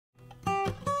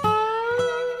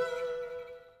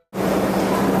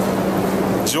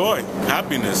joy,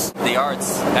 happiness. The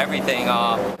arts, everything,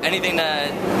 anything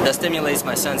that stimulates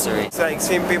my sensory. It's like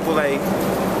seeing people like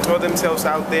throw themselves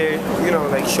out there, you know,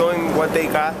 like showing what they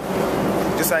got,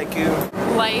 just like you.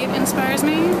 Light inspires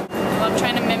me. I love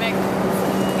trying to mimic,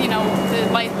 you know, the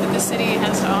light that the city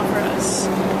has to offer us.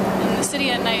 And the city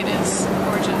at night is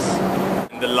gorgeous.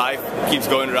 The life keeps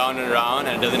going round and round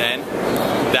and it doesn't end.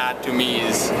 That to me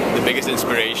is the biggest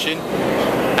inspiration,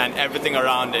 and everything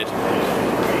around it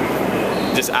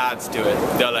just adds to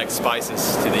it. They're like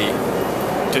spices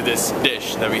to this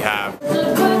dish that we have.